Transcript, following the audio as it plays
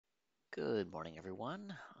Good morning,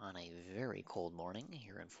 everyone, on a very cold morning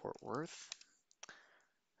here in Fort Worth.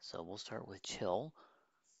 So we'll start with chill,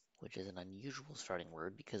 which is an unusual starting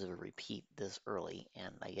word because of a repeat this early,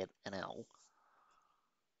 and I get an L,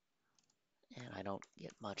 and I don't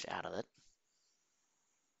get much out of it.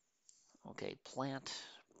 Okay, plant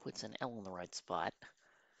puts an L in the right spot,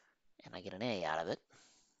 and I get an A out of it.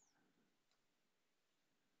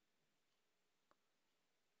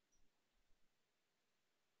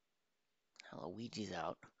 Luigi's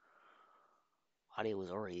out. Audio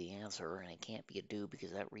was already the answer, and it can't be a do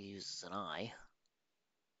because that reuses an I.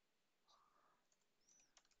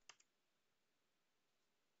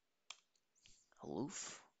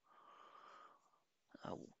 Aloof.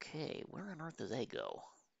 Okay, where on earth does A go?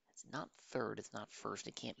 It's not third, it's not first,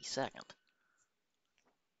 it can't be second.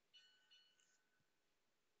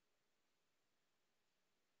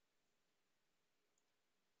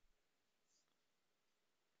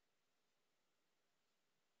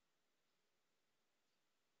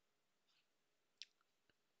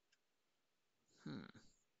 Hmm.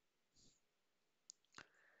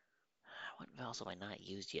 What vowels have I not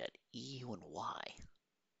used yet? E, U, and Y.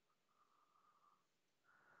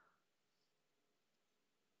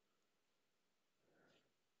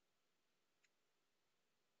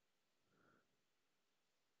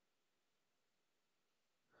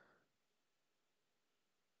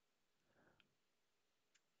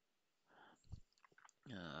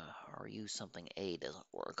 Or use something A doesn't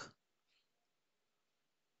work.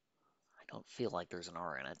 I don't feel like there's an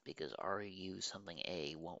R in it because R use something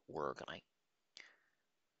A won't work, and I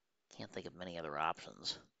can't think of many other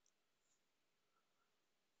options.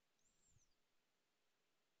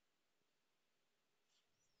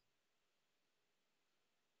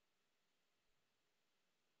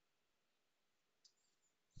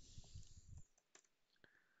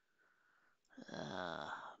 Uh,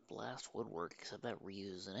 Blast would work, except that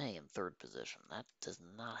reuses an A in third position. That does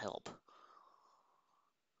not help.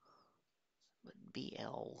 But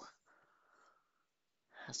BL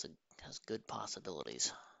has has good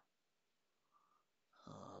possibilities.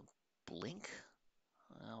 Uh, Blink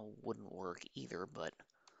wouldn't work either, but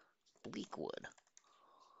Bleak would.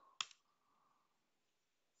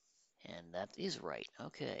 And that is right.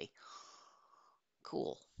 Okay,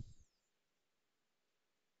 cool.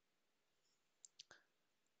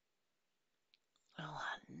 Well,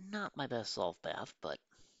 not my best solve path, but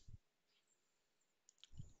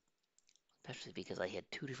especially because I had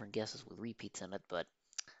two different guesses with repeats in it, but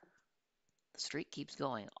the streak keeps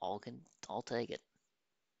going. I'll take it.